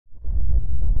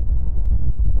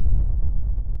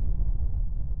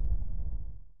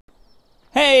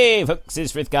Hey folks,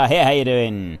 it's Frithgar here, how you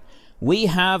doing? We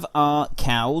have our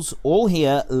cows all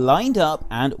here lined up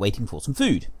and waiting for some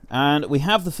food. And we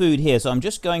have the food here, so I'm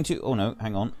just going to... Oh no,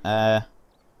 hang on.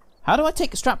 How do I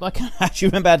take the strap? I can't actually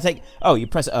remember how to take... Oh, you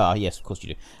press it. Ah, yes, of course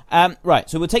you do. Right,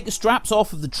 so we'll take the straps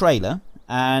off of the trailer,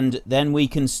 and then we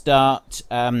can start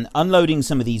unloading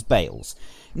some of these bales.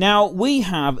 Now, we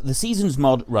have the Seasons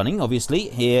mod running, obviously,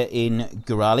 here in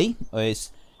Gorale.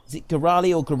 Is it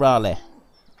Gorale or Gorale?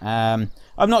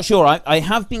 I'm not sure. I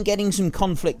have been getting some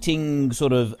conflicting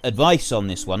sort of advice on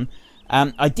this one.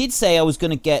 I did say I was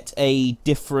going to get a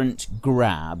different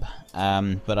grab,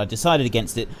 but I decided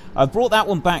against it. I've brought that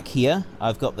one back here.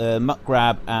 I've got the muck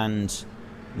grab and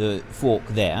the fork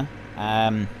there.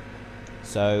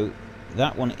 So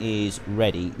that one is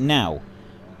ready. Now,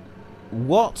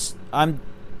 what I'm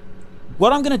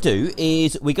going to do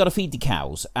is we got to feed the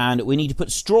cows, and we need to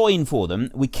put straw in for them.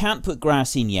 We can't put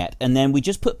grass in yet, and then we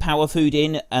just put power food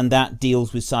in, and that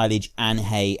deals with silage and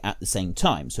hay at the same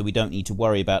time. So we don't need to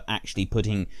worry about actually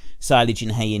putting silage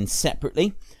and hay in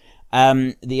separately.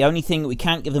 The only thing that we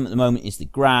can't give them at the moment is the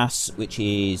grass, which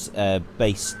is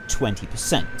base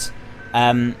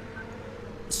 20%.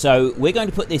 So we're going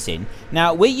to put this in.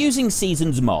 Now, we're using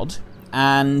Seasons mod,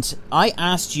 and I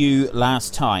asked you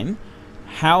last time,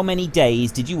 how many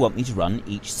days did you want me to run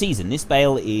each season? This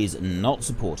bale is not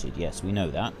supported. Yes, we know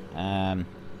that.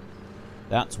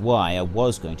 That's why I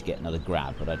was going to get another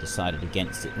grab, but I decided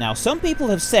against it. Now, some people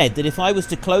have said that if I was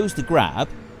to close the grab,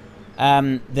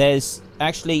 there's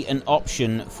actually an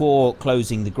option for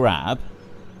closing the grab.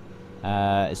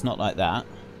 It's not like that.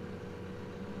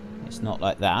 It's not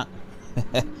like that.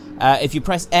 If you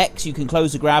press X, you can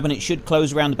close the grab, and it should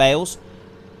close around the bales.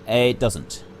 It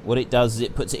doesn't. What it does is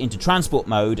it puts it into transport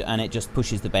mode, and it just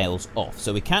pushes the bales off.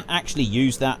 So we can't actually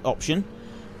use that option.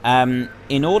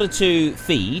 In order to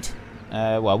feed,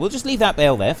 well, we'll just leave that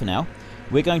bale there for now.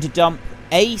 We're going to dump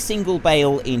a single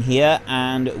bale in here,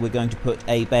 and we're going to put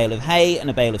a bale of hay and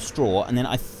a bale of straw. And then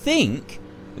I think...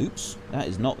 Oops, that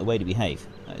is not the way to behave.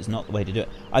 That is not the way to do it.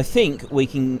 I think we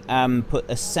can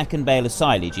put a second bale of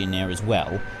silage in there as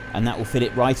well, and that will fill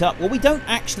it right up. Well, we don't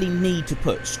actually need to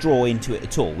put straw into it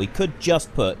at all. We could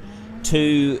just put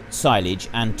 2 silage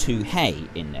and 2 hay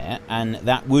in there, and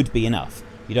that would be enough.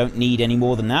 You don't need any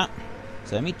more than that.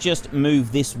 So let me just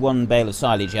move this one bale of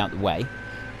silage out the way.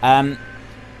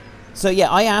 So yeah,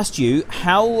 I asked you,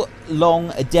 how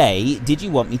long a day did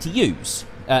you want me to use?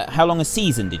 How long a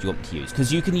season did you want me to use?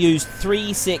 Because you can use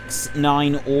 3, 6,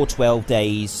 9 or 12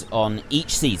 days on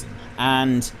each season.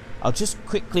 And I'll just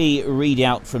quickly read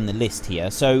out from the list here.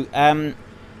 So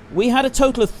we had a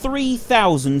total of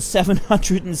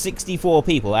 3,764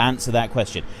 people answer that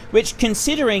question. Which,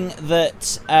 considering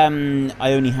that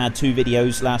I only had 2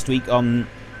 videos last week on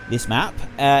this map,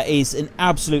 is an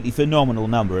absolutely phenomenal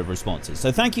number of responses.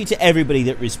 So thank you to everybody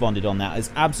that responded on that.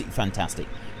 It's absolutely fantastic.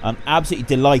 I'm absolutely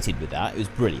delighted with that. It was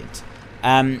brilliant.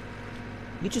 Let me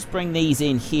just bring these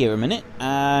in here a minute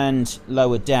and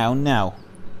lower down. Now,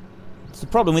 the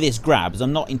problem with this grab is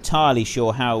I'm not entirely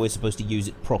sure how we're supposed to use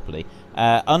it properly.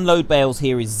 Unload bales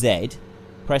here is Z.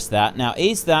 Press that. Now,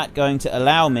 is that going to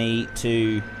allow me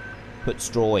to put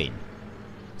straw in?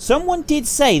 Someone did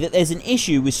say that there's an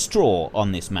issue with straw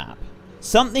on this map.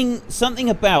 Something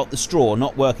about the straw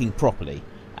not working properly.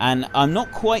 And I'm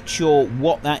not quite sure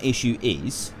what that issue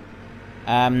is.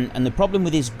 And the problem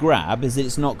with this grab is that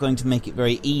it's not going to make it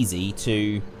very easy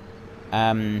to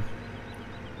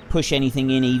push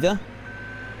anything in either.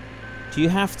 Do you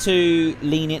have to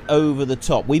lean it over the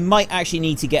top? We might actually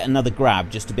need to get another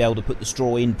grab just to be able to put the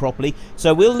straw in properly.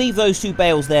 So we'll leave those 2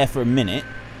 bales there for a minute.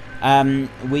 I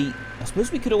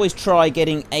suppose we could always try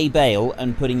getting a bale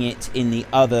and putting it in the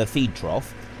other feed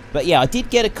trough. But yeah, I did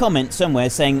get a comment somewhere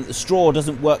saying that the straw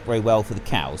doesn't work very well for the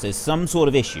cows. There's some sort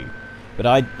of issue, but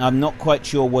I'm not quite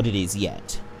sure what it is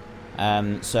yet.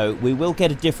 So we will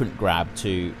get a different grab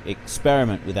to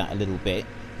experiment with that a little bit.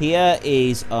 Here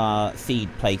is our feed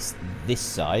placed this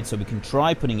side, so we can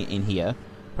try putting it in here.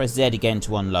 Press Z again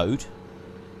to unload.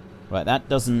 Right, that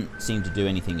doesn't seem to do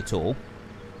anything at all.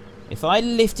 If I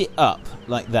lift it up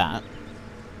like that,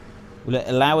 will it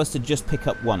allow us to just pick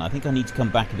up one? I think I need to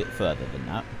come back a bit further than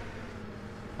that.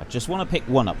 I just want to pick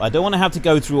one up. I don't want to have to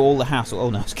go through all the hassle.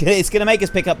 Oh no, it's going to make us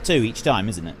pick up 2 each time,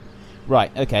 isn't it?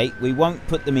 Right, okay, we won't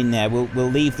put them in there. We'll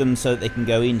leave them so that they can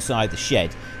go inside the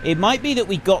shed. It might be that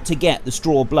we got to get the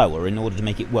straw blower in order to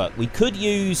make it work. We could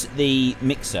use the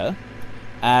mixer.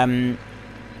 I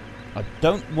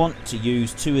don't want to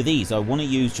use 2 of these. I want to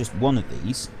use just 1 of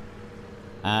these.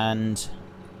 And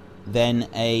then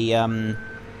a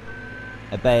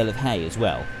bale of hay as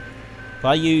well. If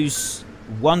I use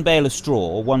one bale of straw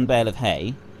or one bale of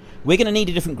hay, we're going to need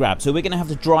a different grab. So we're going to have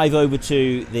to drive over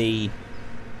to the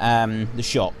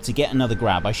shop to get another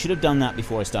grab. I should have done that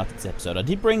before I started this episode. I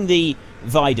did bring the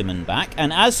vitamin back,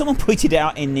 and as someone pointed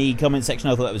out in the comment section,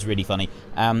 I thought that was really funny.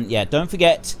 Yeah, don't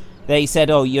forget, they said,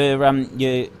 oh, your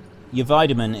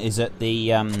vitamin is at the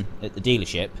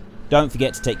dealership. Don't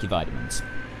forget to take your vitamins.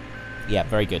 Yeah,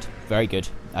 very good, very good.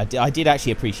 I did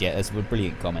actually appreciate it. That's a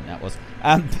brilliant comment, that was.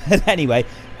 But anyway,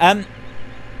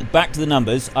 back to the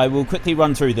numbers. I will quickly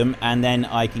run through them, and then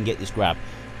I can get this grab.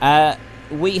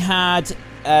 We had,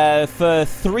 for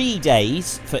 3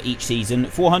 days for each season,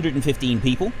 415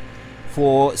 people.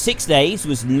 For 6 days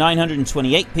was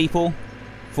 928 people.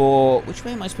 For... which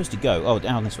way am I supposed to go? Oh,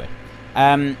 down this way.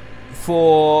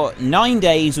 For 9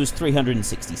 days was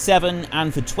 367,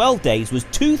 and for 12 days was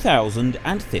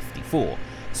 2,054.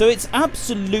 So it's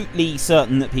absolutely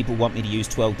certain that people want me to use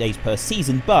 12 days per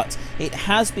season, but it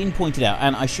has been pointed out,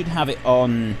 and I should have it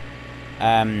on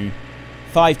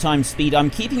 5 times speed. I'm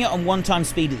keeping it on 1 time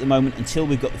speed at the moment until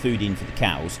we've got the food in for the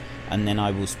cows, and then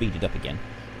I will speed it up again.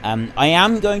 I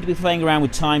am going to be playing around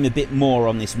with time a bit more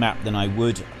on this map than I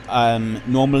would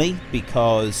normally,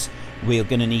 because we're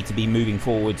going to need to be moving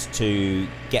forwards to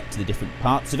get to the different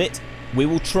parts of it. We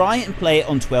will try and play it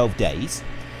on 12 days.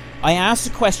 I asked a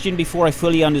question before I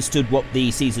fully understood what the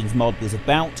Seasons mod was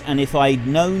about, and if I'd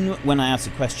known when I asked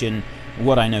the question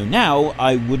what I know now,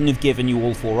 I wouldn't have given you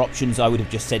all 4 options. I would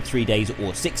have just said 3 days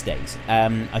or 6 days.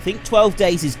 I think 12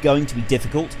 days is going to be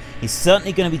difficult. It's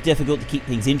certainly going to be difficult to keep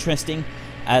things interesting.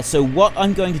 So what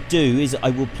I'm going to do is I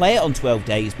will play it on 12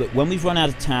 days, but when we've run out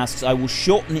of tasks, I will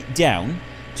shorten it down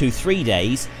to 3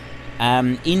 days,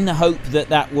 in the hope that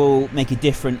that will make a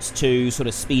difference to sort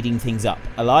of speeding things up.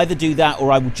 I'll either do that,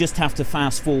 or I will just have to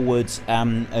fast forward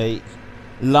a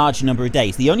large number of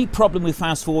days. The only problem with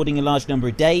fast forwarding a large number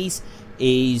of days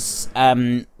is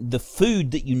the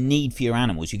food that you need for your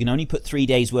animals. You can only put 3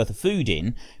 days worth of food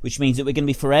in, which means that we're going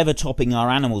to be forever topping our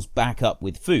animals back up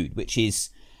with food, which is,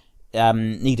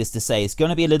 needless to say, it's going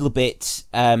to be a little bit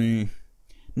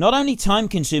not only time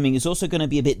consuming, it's also going to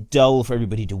be a bit dull for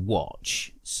everybody to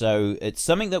watch. So it's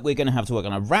something that we're going to have to work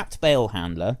on. A wrapped bale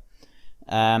handler.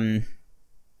 I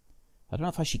don't know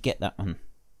if I should get that one,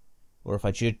 or if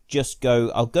I should just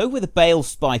go. I'll go with a bale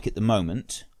spike at the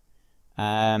moment.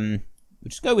 We'll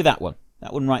just go with that one.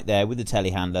 That one right there with the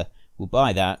telehandler. We'll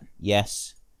buy that.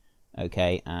 Yes.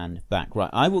 Okay, and back. Right,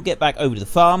 I will get back over to the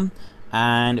farm,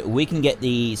 and we can get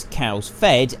these cows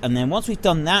fed, and then once we've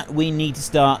done that, we need to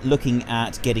start looking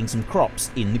at getting some crops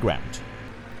in the ground.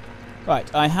 Right,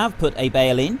 I have put a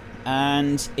bale in,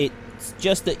 and it's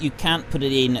just that you can't put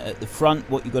it in at the front.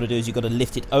 What you've got to do is you've got to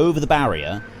lift it over the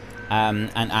barrier and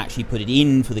actually put it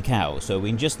in for the cows. So we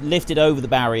can just lift it over the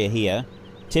barrier here,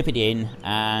 tip it in,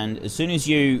 and as soon as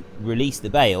you release the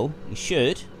bale, you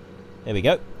should... there we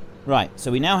go. Right,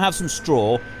 so we now have some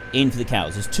straw in for the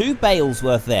cows. There's 2 bales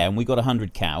worth there, and we've got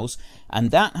 100 cows,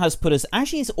 and that has put us...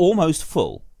 actually, it's almost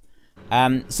full.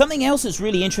 Something else that's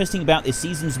really interesting about this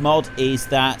Seasons mod is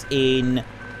that in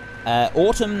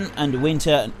autumn and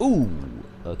winter... and ooh,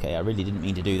 okay, I really didn't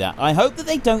mean to do that. I hope that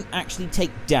they don't actually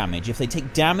take damage. If they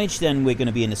take damage, then we're going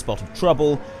to be in a spot of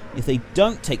trouble. If they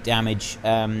don't take damage,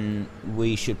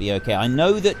 we should be okay. I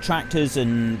know that tractors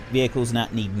and vehicles and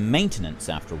that need maintenance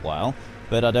after a while,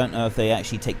 but I don't know if they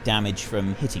actually take damage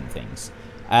from hitting things.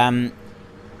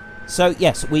 So,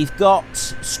 yes, we've got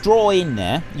straw in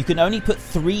there. You can only put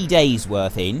 3 days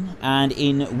worth in, and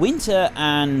in winter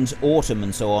and autumn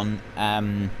and so on,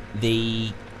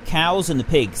 the cows and the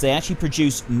pigs, they actually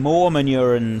produce more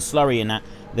manure and slurry in that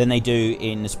than they do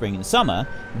in the spring and summer,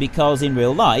 because in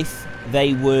real life,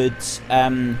 they would,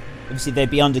 obviously they'd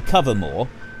be undercover more,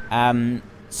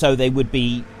 so they would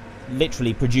be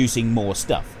literally producing more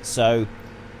stuff. So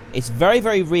it's very,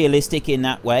 very realistic in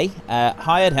that way.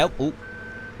 Hired help. Oh,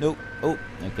 no. Oh,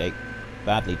 okay.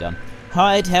 Badly done.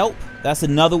 Hired help. That's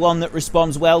another one that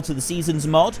responds well to the Seasons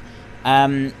mod.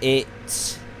 It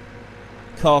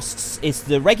costs... it's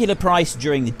the regular price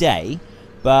during the day,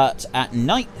 but at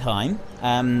night time,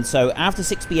 so after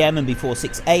 6 PM and before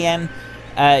 6 AM,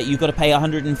 you've got to pay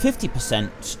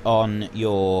 150% on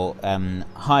your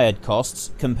hired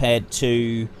costs compared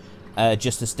to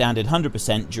just a standard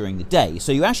 100% during the day.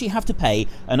 So you actually have to pay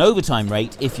an overtime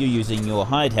rate if you're using your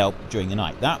hired help during the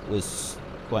night. That was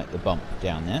quite the bump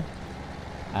down there.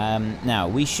 Now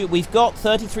we've got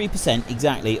 33%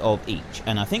 exactly of each,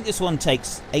 and I think this one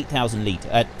takes 8,000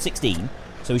 litre, 16.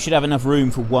 So we should have enough room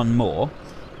for one more.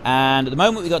 And at the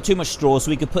moment we've got too much straw, so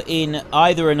we could put in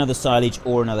either another silage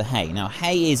or another hay. Now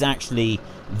hay is actually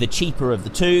the cheaper of the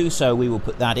two, so we will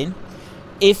put that in.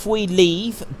 if we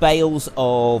leave bales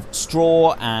of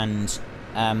straw and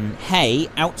hay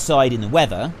outside in the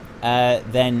weather,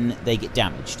 then they get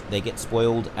damaged. They get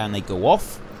spoiled and they go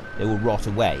off. They will rot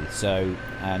away. So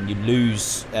you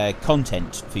lose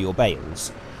content for your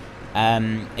bales.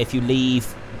 If you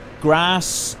leave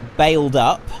grass baled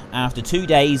up, after 2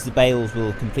 days the bales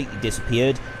will have completely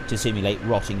disappeared to simulate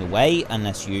rotting away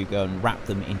unless you go and wrap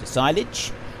them into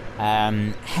silage.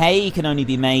 Hay can only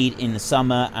be made in the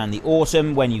summer and the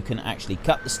autumn when you can actually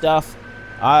cut the stuff.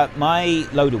 My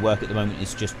loader work at the moment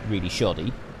is just really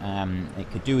shoddy.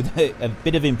 It could do with a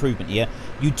bit of improvement here.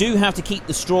 You do have to keep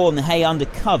the straw and the hay under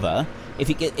cover.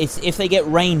 If they get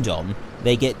rained on,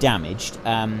 they get damaged.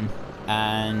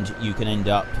 And you can end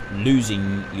up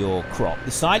losing your crop.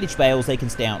 The silage bales, they can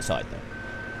stay outside though.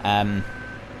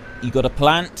 You've got to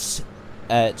plant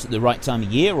at the right time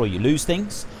of year or you lose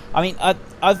things. I mean,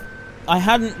 I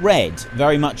hadn't read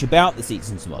very much about the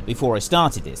seasons mod before I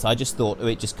started this. I just thought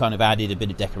it just kind of added a bit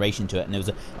of decoration to it, and there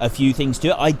was a few things to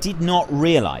it. I did not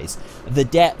realise the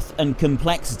depth and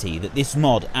complexity that this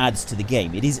mod adds to the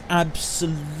game. It is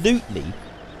absolutely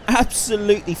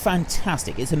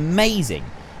fantastic. It's amazing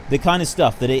the kind of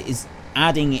stuff that it is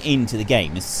adding into the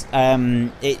game.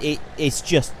 It's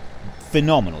just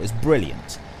phenomenal. It's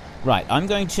brilliant. Right, I'm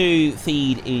going to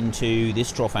feed into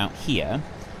this trough out here.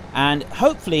 And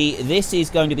hopefully this is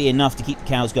going to be enough to keep the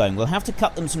cows going. We'll have to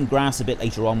cut them some grass a bit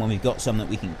later on when we've got some that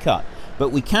we can cut. But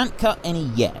we can't cut any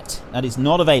yet. That is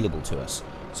not available to us.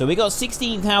 So we got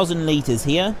 16,000 litres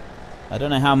here. I don't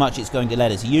know how much it's going to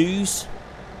let us use.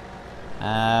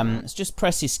 Let's just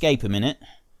press escape a minute.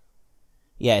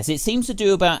 Yes, it seems to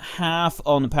do about half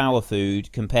on power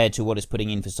food compared to what it's putting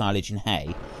in for silage and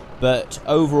hay. But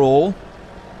overall,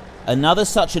 another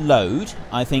such a load,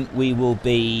 I think we will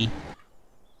be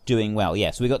doing well.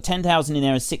 Yeah, so we got 10,000 in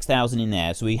there and 6,000 in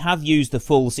there. So we have used the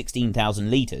full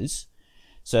 16,000 litres.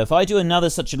 So if I do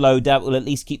another such a load, that will at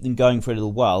least keep them going for a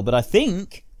little while. But I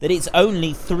think that it's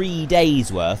only 3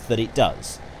 days worth that it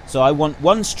does. So I want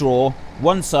 1 straw,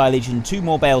 1 silage and 2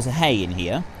 more bales of hay in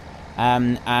here.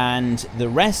 And the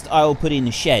rest I'll put in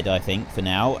the shed, I think, for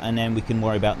now, and then we can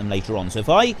worry about them later on. So if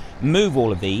I move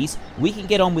all of these, we can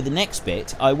get on with the next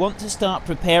bit. I want to start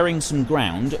preparing some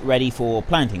ground ready for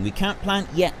planting. We can't plant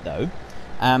yet, though.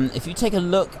 If you take a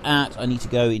look at... I need to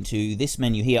go into this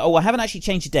menu here. Oh, I haven't actually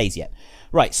changed the days yet.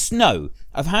 Right, snow.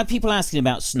 I've had people asking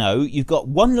about snow. You've got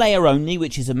 1 layer only,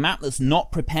 which is a map that's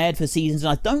not prepared for seasons.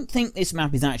 And I don't think this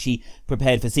map is actually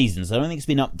prepared for seasons. I don't think it's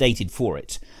been updated for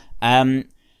it.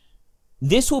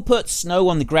 This will put snow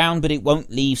on the ground, but it won't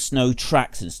leave snow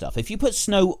tracks and stuff. If you put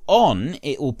snow on,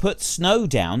 it will put snow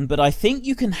down, but I think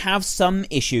you can have some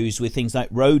issues with things like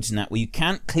roads and that, where you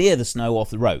can't clear the snow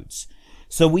off the roads.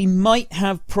 So we might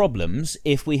have problems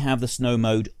if we have the snow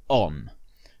mode on,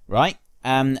 right?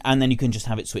 And then you can just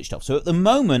have it switched off. So at the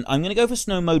moment, I'm going to go for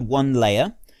snow mode 1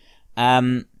 layer.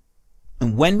 And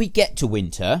when we get to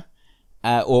winter...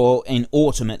 or in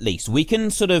autumn at least, we can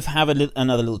sort of have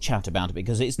another little chat about it,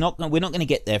 because we're not going to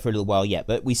get there for a little while yet.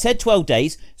 But we said 12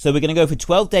 days, so we're going to go for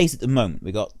 12 days at the moment.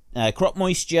 We've got crop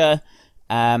moisture,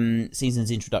 seasons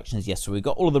introductions, yes, so we've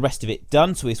got all of the rest of it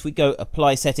done. So if we go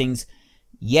apply settings,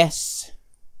 yes.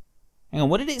 Hang on,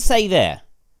 what did it say there?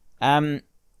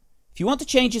 If you want to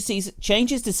change a season,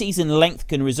 changes to season length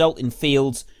can result in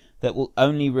fields that will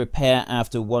only repair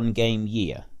after 1 game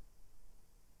year.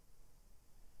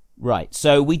 Right,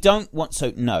 so we don't want,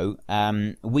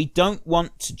 we don't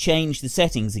want to change the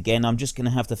settings again. I'm just going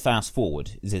to have to fast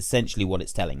forward, is essentially what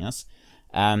it's telling us.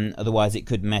 Otherwise it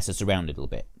could mess us around a little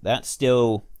bit. That's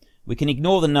still, we can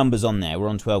ignore the numbers on there. We're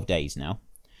on 12 days now.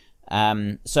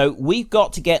 So we've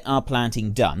got to get our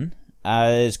planting done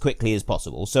as quickly as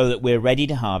possible so that we're ready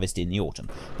to harvest in the autumn.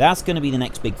 That's going to be the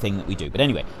next big thing that we do. But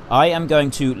anyway, I am going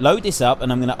to load this up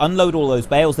and I'm going to unload all those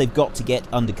bales. They've got to get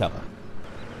under cover.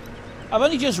 I've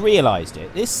only just realised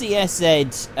it. This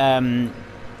CSZ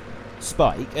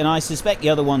spike, and I suspect the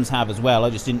other ones have as well, I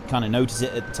just didn't kind of notice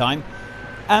it at the time.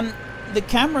 The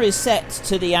camera is set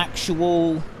to the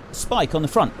actual spike on the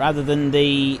front rather than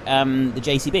the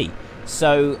JCB.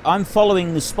 So I'm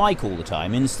following the spike all the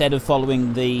time instead of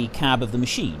following the cab of the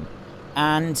machine.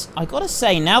 And I gotta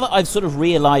say, now that I've sort of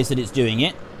realised that it's doing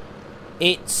it,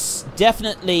 it's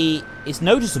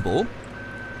noticeable,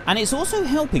 and it's also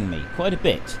helping me quite a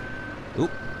bit. Oop.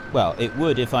 Well, it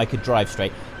would if I could drive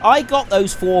straight. I got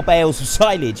those 4 bales of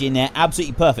silage in there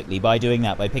absolutely perfectly by doing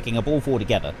that, by picking up all 4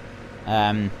 together.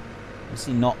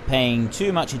 Obviously not paying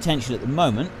too much attention at the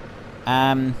moment.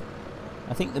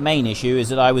 I think the main issue is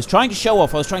that I was trying to show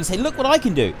off. I was trying to say, look what I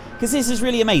can do, because this is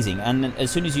really amazing. And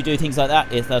as soon as you do things like that,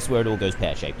 that's where it all goes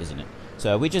pear-shaped, isn't it?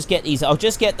 So we just get these. I'll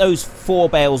just get those 4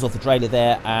 bales off the trailer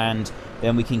there, and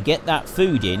then we can get that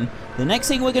food in. The next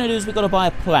thing we're going to do is we've got to buy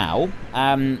a plough.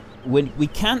 When we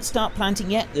can't start planting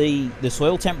yet, the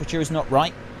soil temperature is not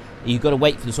right. You've got to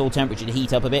wait for the soil temperature to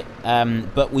heat up a bit.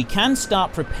 But we can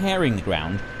start preparing the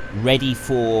ground ready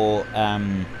for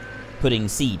putting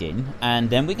seed in,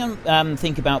 and then we can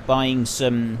think about buying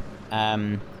some,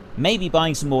 maybe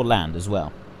buying some more land as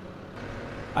well.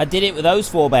 I did it with those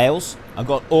 4 bales. I've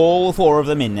got all 4 of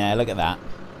them in there. Look at that.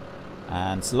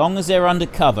 And so long as they're under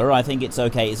cover, I think it's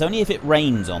okay. It's only if it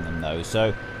rains on them, though.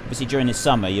 So, obviously, during the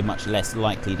summer, you're much less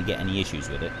likely to get any issues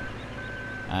with it.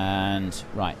 And,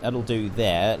 right, that'll do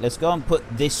there. Let's go and put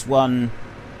this one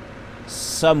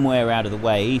somewhere out of the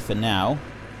way for now.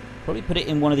 Probably put it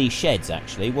in one of these sheds,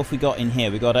 actually. What have we got in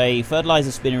here? We've got a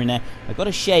fertilizer spinner in there. I've got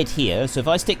a shed here. So if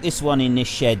I stick this one in this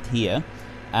shed here,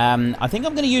 I think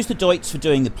I'm going to use the Deutz for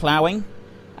doing the ploughing.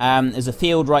 There's a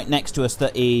field right next to us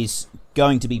that is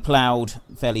going to be ploughed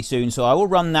fairly soon, so I will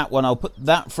run that one. I'll put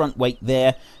that front weight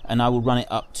there, and I will run it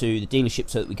up to the dealership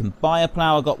so that we can buy a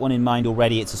plough. I've got one in mind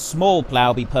already. It's a small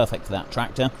plough, be perfect for that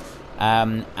tractor.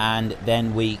 And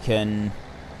then we can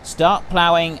start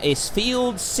ploughing. It's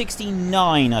field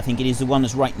 69, I think it is, the one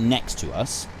that's right next to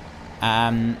us.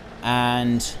 And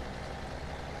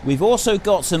we've also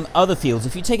got some other fields.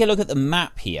 If you take a look at the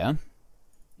map here,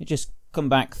 you just come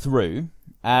back through.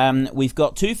 We've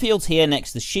got 2 fields here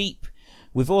next to the sheep.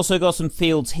 We've also got some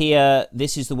fields here.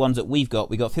 This is the ones that we've got.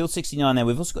 We've got field 69 there.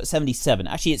 We've also got 77.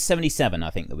 Actually, it's 77, I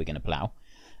think, that we're going to plough.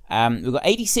 We've got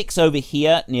 86 over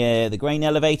here near the grain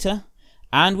elevator.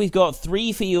 And we've got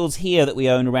 3 fields here that we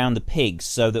own around the pigs,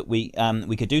 so that we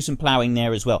could do some ploughing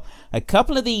there as well. A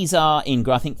couple of these are in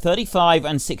grass. I think 35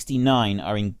 and 69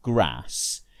 are in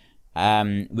grass,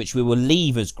 which we will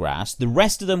leave as grass. The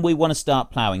rest of them we want to start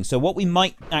ploughing. So what we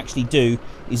might actually do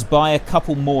is buy a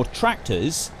couple more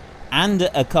tractors and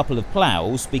a couple of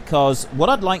ploughs, because what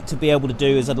I'd like to be able to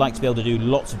do is I'd like to be able to do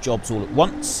lots of jobs all at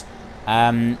once.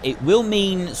 It will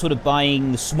mean sort of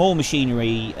buying the small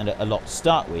machinery and a lot to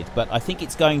start with, but I think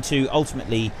it's going to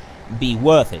ultimately be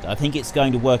worth it. I think it's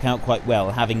going to work out quite well,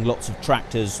 having lots of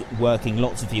tractors working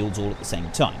lots of fields all at the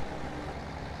same time.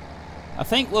 I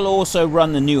think we'll also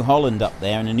run the New Holland up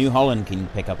there, and the New Holland can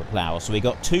pick up a plough. So we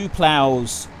got 2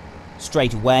 ploughs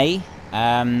straight away.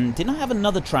 Didn't I have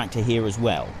another tractor here as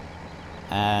well?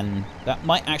 That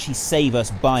might actually save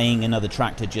us buying another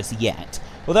tractor just yet.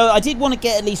 Although I did want to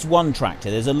get at least one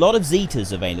tractor. There's a lot of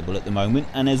Zetors available at the moment,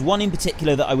 and there's one in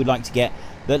particular that I would like to get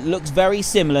that looks very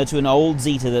similar to an old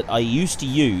Zetor that I used to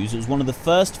use. It was one of the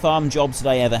first farm jobs that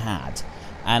I ever had.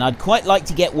 And I'd quite like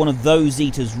to get one of those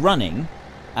Zetors running,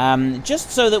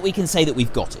 just so that we can say that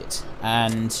we've got it.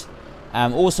 And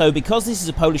also, because this is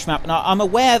a Polish map, and I'm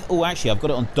aware of, oh, actually, I've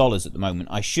got it on dollars at the moment.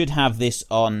 I should have this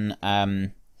on, I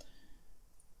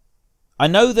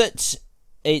know that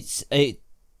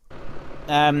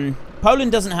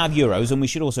Poland doesn't have euros, and we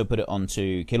should also put it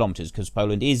onto kilometers, because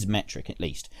Poland is metric at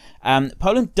least.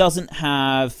 Poland doesn't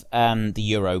have the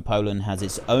euro. Poland has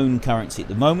its own currency at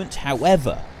the moment.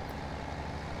 However,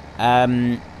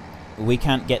 we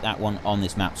can't get that one on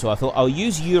this map, so I thought I'll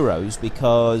use euros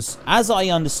because, as I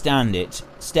understand it,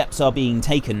 steps are being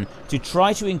taken to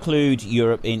try to include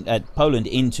Poland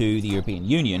into the European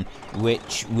Union,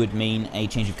 which would mean a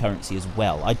change of currency as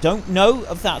well. I don't know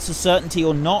if that's a certainty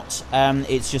or not.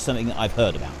 It's just something that I've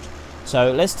heard about.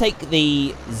 So let's take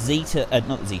the Zeta,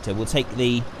 not the Zeta. We'll take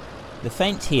the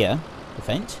Fent here.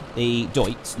 The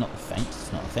Deutz, not the Fent.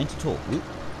 It's not a Fent at all. Oop.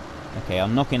 Okay,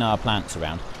 I'm knocking our plants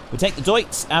around. We'll take the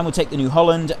Deutz, and we'll take the New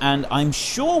Holland, and I'm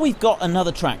sure we've got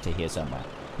another tractor here somewhere.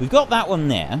 We've got that one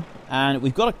there, and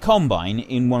we've got a combine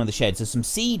in one of the sheds. There's some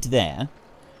seed there.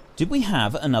 Did we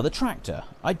have another tractor?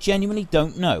 I genuinely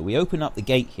don't know. We open up the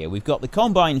gate here. We've got the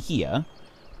combine here.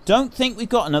 Don't think we've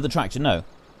got another tractor, no.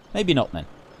 Maybe not, then.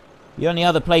 The only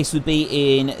other place would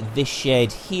be in this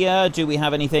shed here. Do we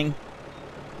have anything?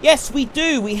 Yes, we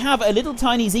do. We have a little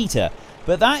tiny Zetor.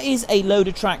 But that is a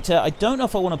loader tractor. I don't know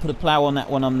if I want to put a plough on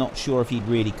that one. I'm not sure if he'd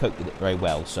really cope with it very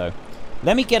well. So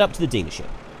let me get up to the dealership.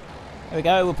 There we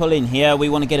go. We'll pull in here. We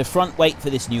want to get a front weight for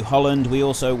this New Holland. We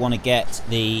also want to get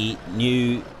the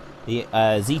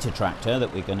Zetor tractor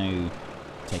that we're going to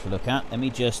take a look at. Let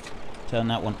me just turn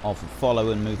that one off and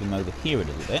follow and move him over here a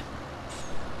little bit.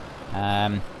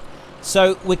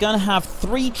 So we're going to have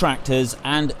 3 tractors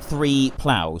and 3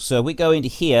 ploughs. So we go into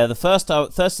here. The first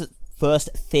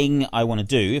thing I want to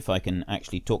do, if I can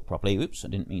actually talk properly, oops, I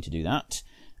didn't mean to do that.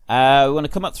 We want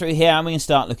to come up through here, and we can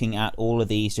start looking at all of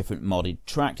these different modded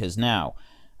tractors. Now,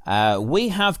 We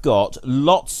have got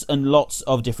lots and lots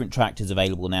of different tractors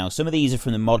available now. Some of these are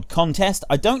from the mod contest.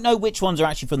 I don't know which ones are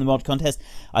actually from the mod contest.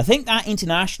 I think that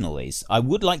International is. I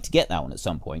would like to get that one at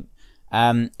some point.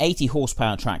 80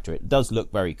 horsepower tractor. It does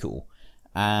look very cool.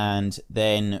 And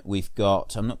then we've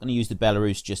got, I'm not going to use the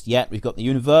Belarus just yet. We've got the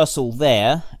Universal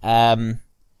there.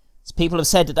 So people have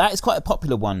said that that is quite a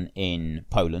popular one in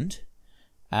Poland.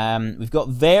 We've got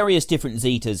various different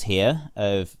Zetors here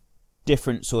of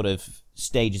different sort of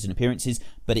stages and appearances,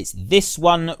 but it's this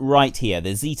one right here,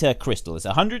 the Zetor Crystal. It's a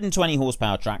 120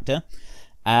 horsepower tractor.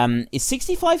 It's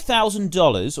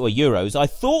 $65,000 or euros. I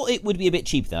thought it would be a bit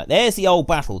cheaper than that. There's the old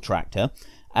battle tractor.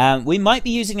 We might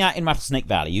be using that in Rattlesnake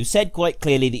Valley. You said quite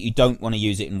clearly that you don't want to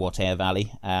use it in Whatever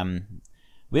Valley.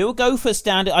 We will go for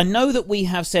standard. I know that we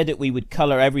have said that we would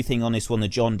colour everything on this one the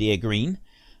John Deere green.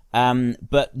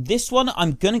 But this one,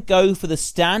 I'm going to go for the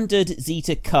standard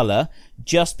Zetor colour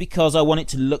just because I want it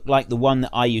to look like the one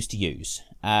that I used to use.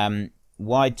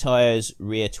 Wide tyres,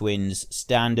 rear twins,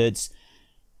 standards.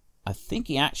 I think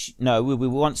he actually... No, we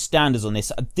want standards on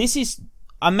this.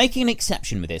 I'm making an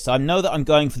exception with this. I know that I'm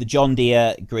going for the John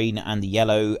Deere green and the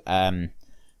yellow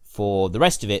for the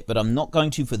rest of it, but I'm not going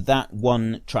to for that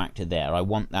one tractor there. I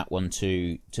want that one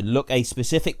to look a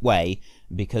specific way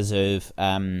because of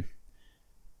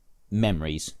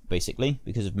memories, basically,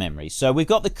 because of memories. So we've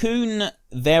got the Kuhn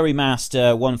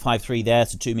Varimaster 153 there.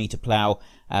 It's a 2-meter plough.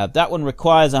 That one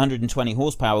requires 120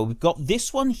 horsepower. We've got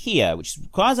this one here, which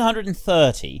requires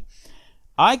 130.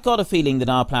 I got a feeling that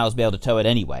our ploughs will be able to tow it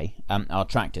anyway, our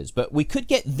tractors. But we could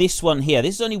get this one here.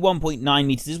 This is only 1.9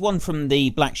 meters. This is one from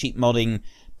the Black Sheep modding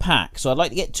pack. So I'd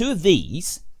like to get two of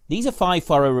these. These are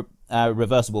 5-furrow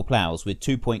reversible ploughs with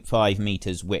 2.5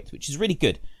 meters width, which is really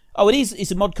good. Oh, it is.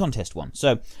 It's a mod contest one.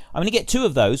 So I'm going to get two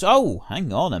of those. Oh,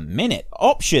 hang on a minute.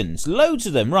 Options. Loads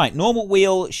of them. Right. Normal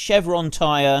wheel, chevron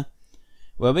tyre.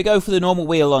 Well, we go for the normal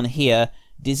wheel on here.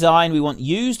 Design, we want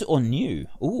used or new.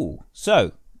 Ooh.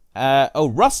 So... oh,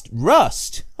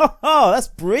 rust. Oh, that's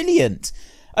brilliant.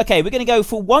 Okay, we're going to go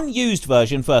for one used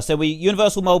version first. So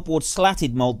universal moldboard,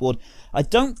 slatted moldboard. I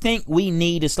don't think we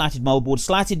need a slatted moldboard.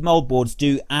 Slatted moldboards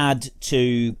do add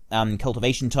to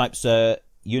cultivation types,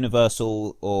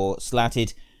 universal or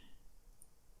slatted.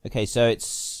 Okay, so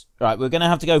it's... Right, we're going to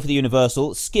have to go for the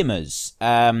universal. Skimmers.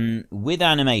 With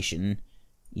animation.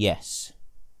 Yes.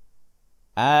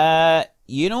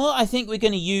 You know what? I think we're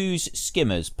going to use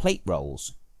skimmers. Plate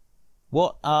rolls.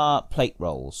 What are plate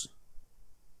rolls?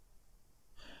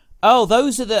 Oh,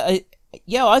 those are the...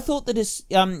 yeah, I thought that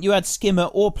you had skimmer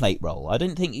or plate roll. I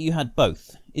didn't think you had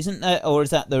both. Isn't that... Or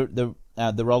is that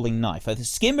the rolling knife? The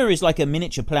skimmer is like a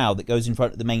miniature plough that goes in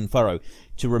front of the main furrow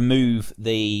to remove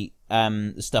the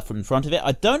stuff from in front of it.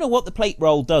 I don't know what the plate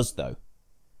roll does, though.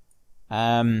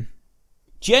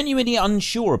 Genuinely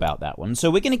unsure about that one. So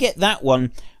we're going to get that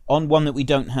one on one that we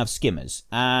don't have skimmers.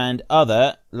 And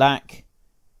other, lack...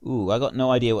 Ooh, I got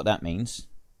no idea what that means.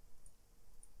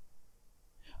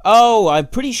 Oh, I'm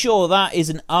pretty sure that is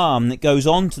an arm that goes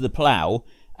onto the plough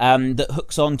that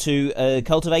hooks onto a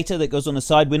cultivator that goes on the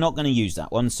side. We're not going to use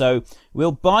that one, so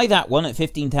we'll buy that one at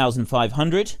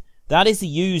 15,500. That is the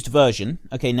used version.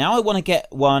 Okay, now I want to get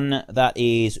one that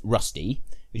is rusty,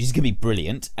 which is going to be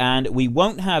brilliant, and we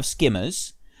won't have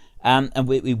skimmers. And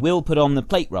we will put on the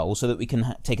plate roll so that we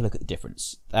can take a look at the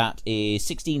difference. That is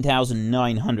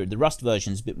 16,900. The rust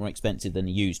version is a bit more expensive than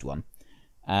the used one.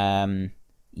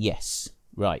 Yes,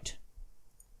 right.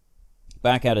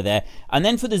 Back out of there. And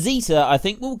then for the Zetor, I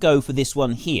think we'll go for this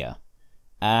one here.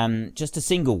 Just a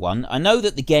single one. I know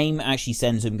that the game actually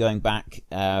sends them going back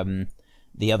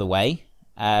the other way.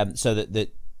 So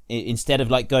that instead of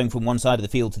like going from one side of the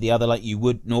field to the other like you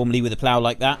would normally with a plough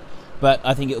like that. But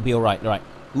I think it'll be alright. Right.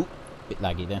 Oop, bit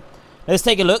laggy there. Let's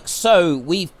take a look. So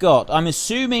we've got, I'm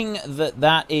assuming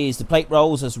that is the plate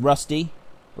rolls as rusty.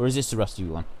 Or is this the rusty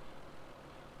one?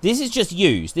 This is just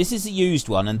used. This is the used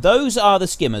one. And those are the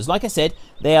skimmers. Like I said,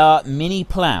 they are mini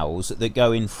ploughs that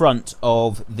go in front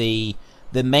of the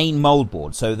main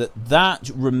moldboard. So that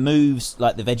removes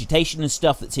like the vegetation and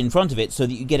stuff that's in front of it. So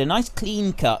that you get a nice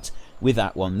clean cut with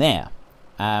that one there.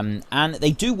 And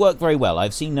they do work very well.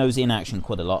 I've seen those in action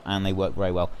quite a lot. And they work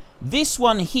very well. This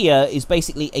one here is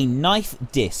basically a knife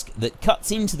disc that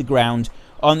cuts into the ground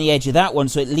on the edge of that one.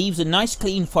 So it leaves a nice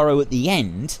clean furrow at the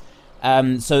end.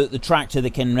 So that the tractor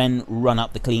that can then run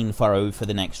up the clean furrow for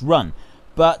the next run.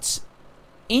 But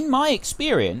in my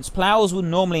experience, ploughs will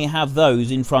normally have those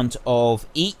in front of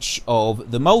each of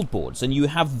the moldboards. And you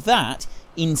have that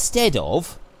instead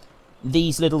of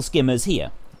these little skimmers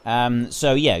here.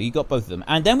 So yeah, you got both of them.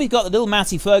 And then we've got the little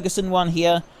Massey Ferguson one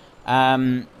here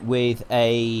with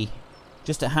a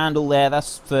Just a handle there.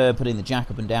 That's for putting the jack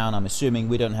up and down. I'm assuming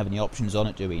we don't have any options on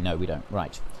it, do we? No, we don't.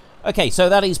 Right. Okay, so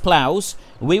that is ploughs.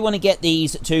 We want to get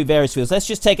these to various fields. Let's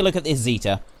just take a look at this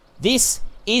Zetor. This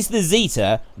is the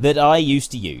Zetor that I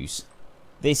used to use.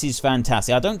 This is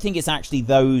fantastic. I don't think it's actually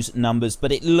those numbers,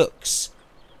 but it looks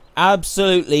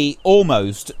absolutely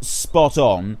almost spot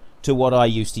on to what I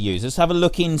used to use. Let's have a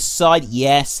look inside.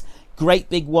 Yes, great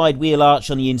big wide wheel arch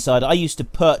on the inside. I used to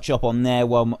perch up on there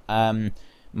while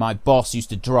my boss used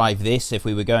to drive this if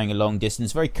we were going a long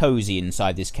distance. Very cozy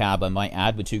inside this cab, I might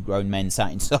add, with 2 grown men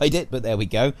sat inside it, but there we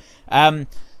go.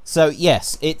 So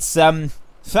yes, it's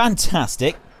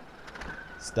fantastic.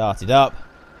 Start it up.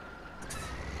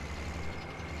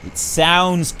 It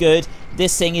sounds good.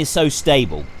 This thing is so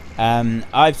stable.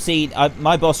 I've seen...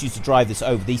 my boss used to drive this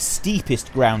over the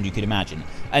steepest ground you could imagine.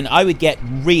 And I would get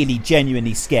really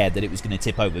genuinely scared that it was going to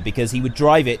tip over, because he would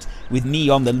drive it with me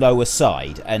on the lower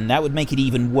side, and that would make it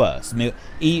even worse.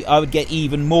 I would get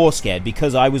even more scared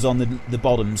because I was on the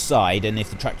bottom side, and if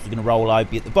the tractor was going to roll,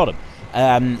 I'd be at the bottom.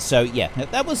 So yeah,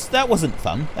 that wasn't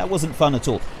fun. That wasn't fun at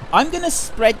all. I'm going to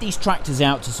spread these tractors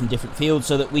out to some different fields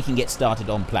so that we can get started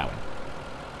on ploughing.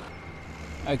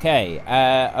 Okay,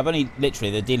 I've only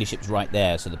literally, the dealership's right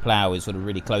there, so the plough is sort of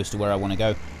really close to where I want to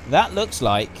go. That looks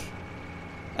like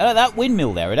that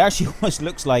windmill there. It actually almost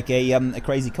looks like a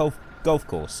crazy golf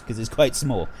course, because it's quite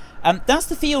small. That's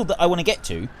the field that I want to get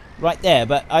to right there,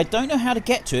 but I don't know how to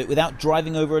get to it without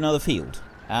driving over another field.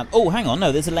 Oh, hang on,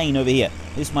 no, there's a lane over here.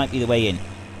 This might be the way in.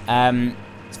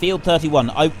 It's field 31.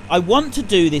 I want to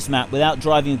do this map without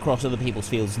driving across other people's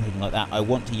fields and things like that. I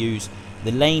want to use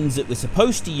the lanes that we're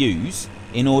supposed to use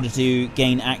in order to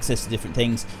gain access to different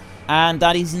things, and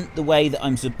that isn't the way that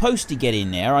I'm supposed to get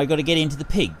in there. I got to get into the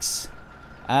pigs.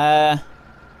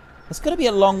 It's got to be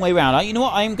a long way round. You know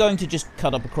what? I'm going to just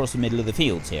cut up across the middle of the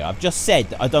fields here. I've just said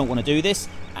that I don't want to do this,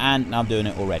 and I'm doing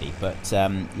it already. But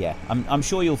yeah, I'm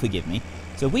sure you'll forgive me.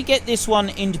 So if we get this one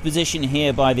into position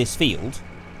here by this field,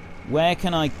 where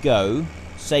can I go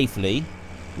safely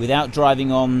without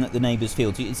driving on the neighbour's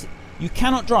field? You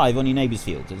cannot drive on your neighbour's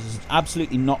field. This is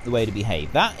absolutely not the way to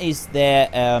behave. That is their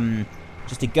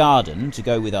just a garden to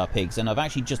go with our pigs, and I've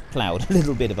actually just ploughed a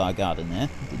little bit of our garden there.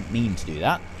 Didn't mean to do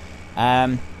that.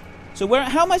 So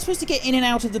how am I supposed to get in and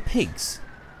out of the pigs?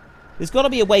 There's got to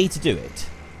be a way to do it.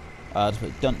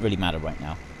 It doesn't really matter right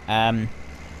now.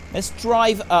 Let's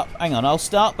drive up. Hang on, I'll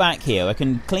start back here. I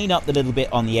can clean up the little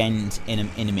bit on the end in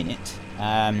a minute.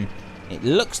 It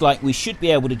looks like we should be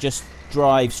able to just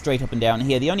drive straight up and down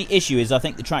here. The only issue is I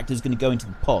think the tractor's going to go into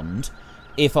the pond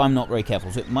if I'm not very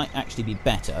careful, so it might actually be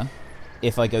better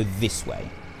if I go this way.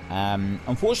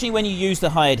 Unfortunately, when you use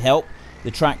the hired help,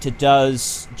 the tractor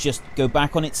does just go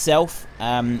back on itself,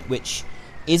 which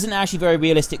isn't actually very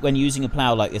realistic when using a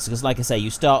plough like this, because like I say, you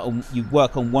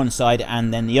work on one side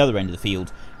and then the other end of the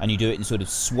field, and you do it in sort of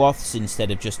swaths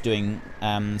instead of just doing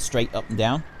straight up and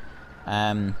down.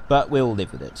 But we'll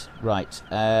live with it. Right.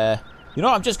 You know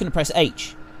what? I'm just going to press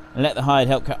H and let the hired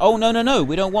help... Oh, no.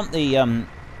 We don't want the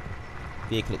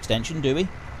vehicle extension, do we?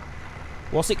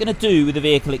 What's it going to do with the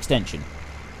vehicle extension?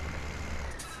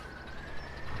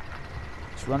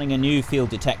 It's running a new field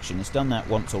detection. It's done that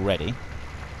once already.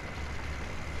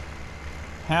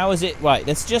 How is it... Right,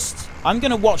 let's just... I'm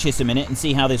going to watch this a minute and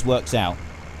see how this works out.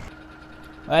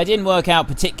 It didn't work out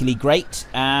particularly great,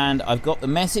 and I've got the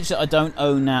message that I don't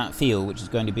own that field, which is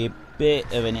going to be a bit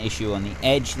of an issue on the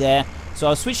edge there. So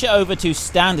I'll switch it over to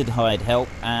standard hired help,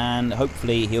 and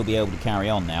hopefully he'll be able to carry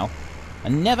on now. I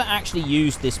never actually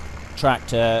used this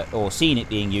tractor or seen it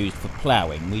being used for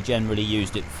ploughing. We generally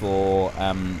used it for...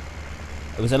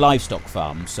 it was a livestock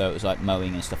farm, so it was like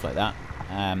mowing and stuff like that.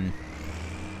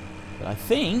 But I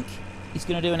think he's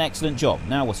going to do an excellent job.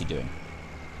 Now what's he doing?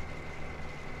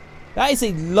 That is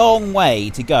a long way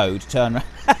to go to turn around.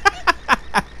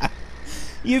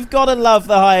 You've got to love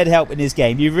the hired help in this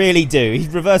game. You really do. He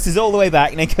reverses all the way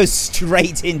back and then goes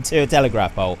straight into a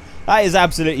telegraph pole. That is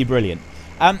absolutely brilliant.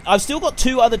 I've still got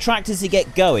 2 other tractors to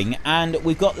get going, and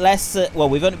we've got less... well,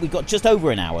 we've got just over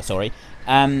an hour, sorry,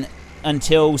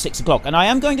 until 6 o'clock. And I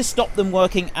am going to stop them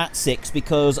working at 6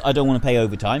 because I don't want to pay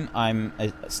overtime. I'm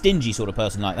a stingy sort of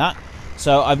person like that.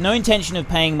 So I've no intention of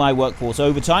paying my workforce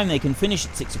overtime. They can finish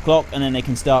at 6 o'clock, and then they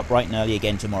can start bright and early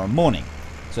again tomorrow morning.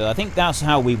 So I think that's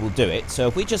how we will do it. So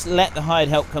if we just let the hired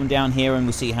help come down here and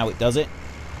we'll see how it does it.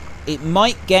 It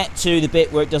might get to the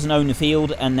bit where it doesn't own the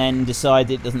field and then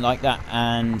decide it doesn't like that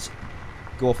and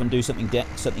go off and do something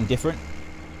different.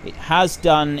 It has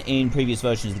done in previous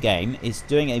versions of the game. It's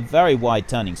doing a very wide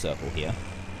turning circle here.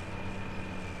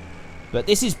 But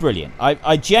this is brilliant.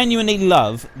 I genuinely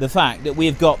love the fact that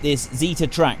we've got this Zetor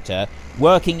tractor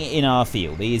working in our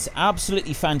field. He is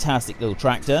absolutely fantastic little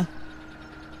tractor.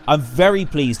 I'm very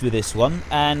pleased with this one,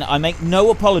 and I make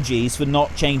no apologies for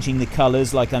not changing the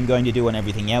colours like I'm going to do on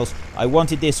everything else. I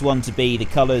wanted this one to be the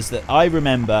colours that I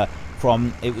remember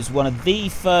from... It was one of the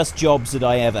first jobs that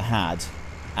I ever had,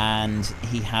 and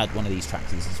he had one of these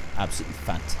tractors. It's absolutely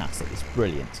fantastic. It's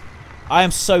brilliant. I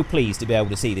am so pleased to be able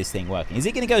to see this thing working. Is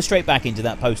it going to go straight back into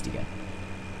that post again?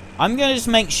 I'm going to just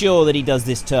make sure that he does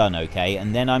this turn okay,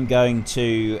 and then I'm going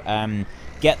to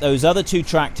get those other two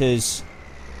tractors...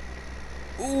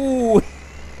 Ooh!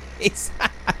 It's...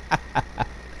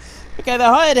 Okay, the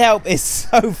hired help is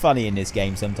so funny in this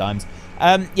game sometimes.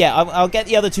 Yeah, I'll get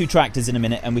the other two tractors in a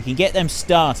minute, and we can get them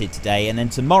started today, and then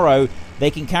tomorrow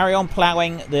they can carry on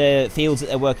ploughing the fields that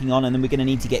they're working on, and then we're going to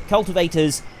need to get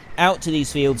cultivators out to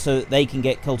these fields so that they can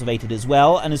get cultivated as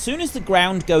well. And as soon as the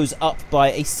ground goes up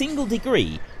by a single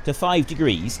degree to 5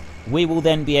 degrees, we will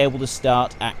then be able to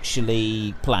start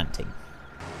actually planting.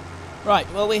 Right,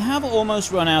 well, we have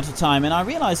almost run out of time, and I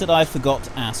realise that I forgot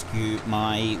to ask you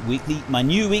my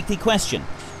new weekly question.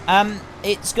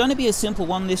 It's going to be a simple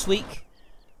one this week.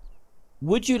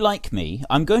 Would you like me?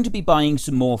 I'm going to be buying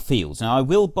some more fields. Now, I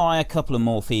will buy a couple of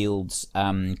more fields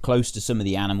close to some of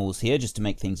the animals here, just to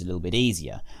make things a little bit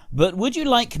easier. But would you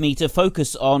like me to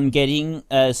focus on getting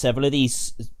several of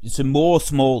these, some more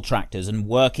small tractors, and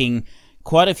working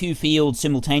quite a few fields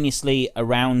simultaneously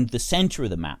around the centre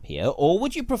of the map here? Or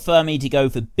would you prefer me to go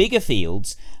for bigger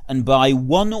fields and buy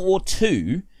 1 or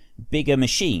 2 bigger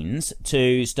machines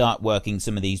to start working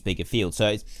some of these bigger fields?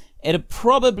 So it'll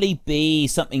probably be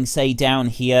something, say, down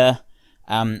here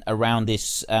around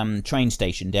this train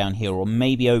station down here, or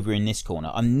maybe over in this corner.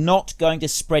 I'm not going to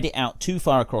spread it out too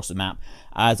far across the map,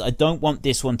 as I don't want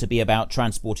this one to be about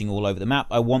transporting all over the map.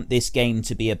 I want this game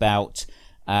to be about,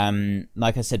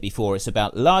 like I said before, it's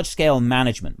about large-scale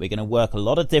management. We're going to work a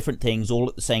lot of different things all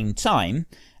at the same time,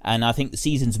 and I think the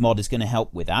Seasons mod is going to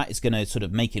help with that. It's going to sort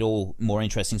of make it all more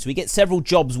interesting, so we get several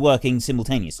jobs working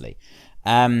simultaneously.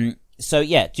 So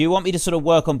yeah, do you want me to sort of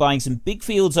work on buying some big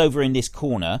fields over in this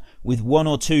corner with 1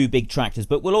 or 2 big tractors,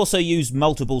 but we'll also use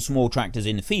multiple small tractors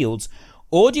in the fields?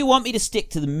 Or do you want me to stick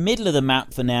to the middle of the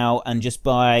map for now and just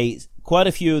buy quite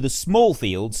a few of the small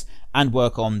fields and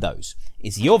work on those?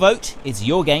 It's your vote, it's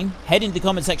your game. Head into the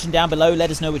comment section down below,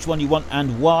 let us know which one you want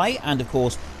and why, and of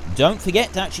course, don't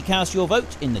forget to actually cast your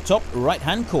vote in the top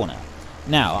right-hand corner.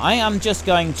 Now, I am just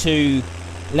going to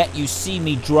let you see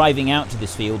me driving out to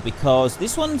this field, because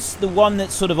this one's the one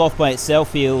that's sort of off by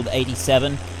itself, field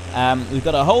 87. We've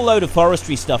got a whole load of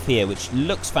forestry stuff here, which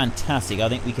looks fantastic. I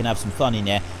think we can have some fun in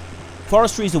there.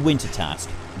 Forestry is a winter task.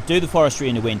 Do the forestry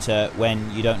in the winter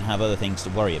when you don't have other things to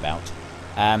worry about.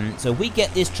 So we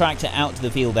get this tractor out to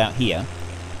the field out here,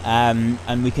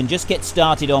 and we can just get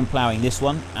started on ploughing this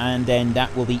one, and then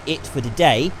that will be it for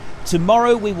today.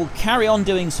 Tomorrow we will carry on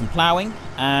doing some ploughing,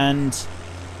 and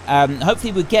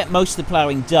hopefully we'll get most of the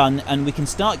ploughing done, and we can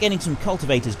start getting some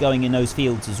cultivators going in those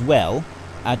fields as well.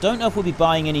 I don't know if we'll be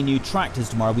buying any new tractors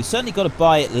tomorrow. We've certainly got to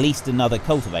buy at least another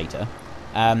cultivator,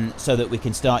 so that we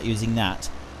can start using that.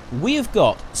 We have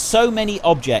got so many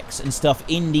objects and stuff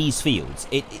in these fields.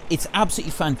 It's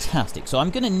absolutely fantastic. So I'm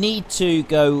going to need to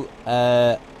go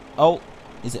Alt.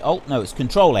 Is it Alt? No, it's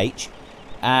Control H.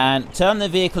 And turn the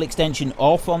vehicle extension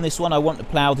off on this one. I want the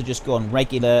plough to just go on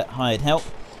regular hired help.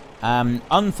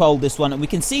 Unfold this one, and we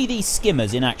can see these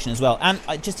skimmers in action as well. And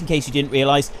just in case you didn't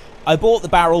realise, I bought the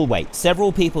barrel weight.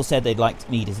 Several people said they'd like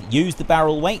me to use the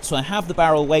barrel weight, so I have the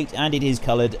barrel weight, and it is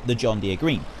coloured the John Deere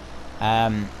green.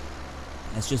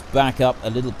 Let's just back up a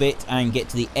little bit and get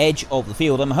to the edge of the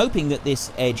field. I'm hoping that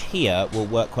this edge here will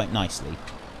work quite nicely.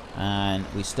 And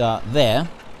we start there.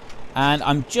 And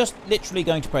I'm just literally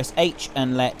going to press H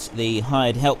and let the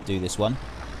hired help do this one.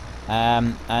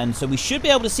 And so we should be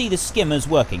able to see the skimmers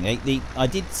working. I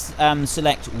did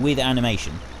select with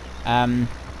animation. I'm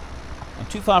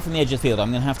too far from the edge of the field. I'm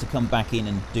going to have to come back in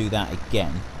and do that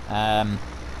again.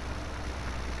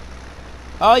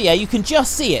 Oh yeah, you can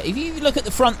just see it. If you look at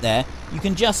the front there, you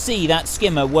can just see that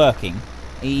skimmer working.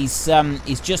 He's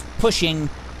just pushing,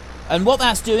 and what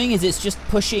that's doing is it's just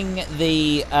pushing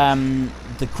the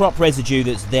crop residue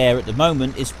that's there at the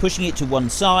moment, is pushing it to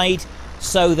one side,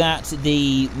 so that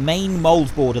the main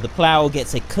mould board of the plough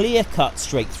gets a clear cut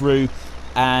straight through,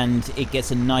 and it gets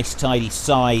a nice tidy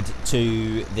side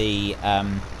to the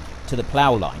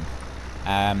plough line.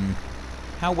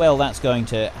 How well that's going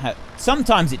to...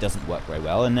 Sometimes it doesn't work very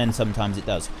well, and then sometimes it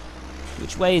does.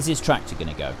 Which way is this tractor going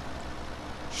to go?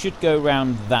 Should go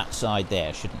round that side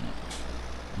there, shouldn't it?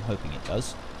 I'm hoping it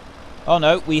does. Oh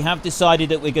no, we have decided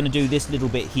that we're going to do this little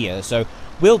bit here. So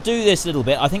we'll do this little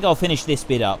bit. I think I'll finish this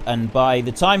bit up. And by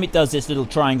the time it does this little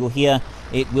triangle here,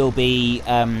 it will be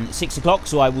 6 o'clock.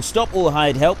 So I will stop all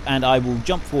hired help and I will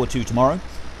jump forward to tomorrow.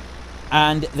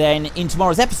 And then in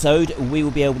tomorrow's episode, we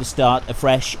will be able to start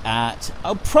afresh at...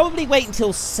 I'll probably wait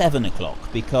until 7 o'clock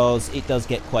because it does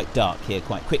get quite dark here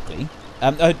quite quickly.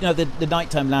 No, the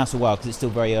nighttime lasts a while because it's still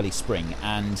very early spring.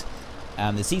 And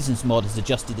the Seasons mod has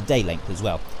adjusted the day length as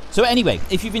well. So anyway,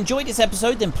 if you've enjoyed this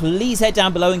episode, then please head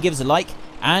down below and give us a like.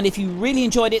 And if you really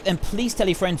enjoyed it, then please tell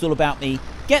your friends all about me.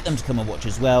 Get them to come and watch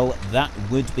as well. That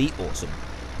would be awesome.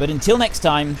 But until next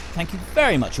time, thank you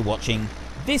very much for watching.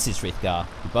 This is Frithgar.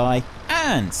 Goodbye,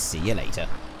 and see you later.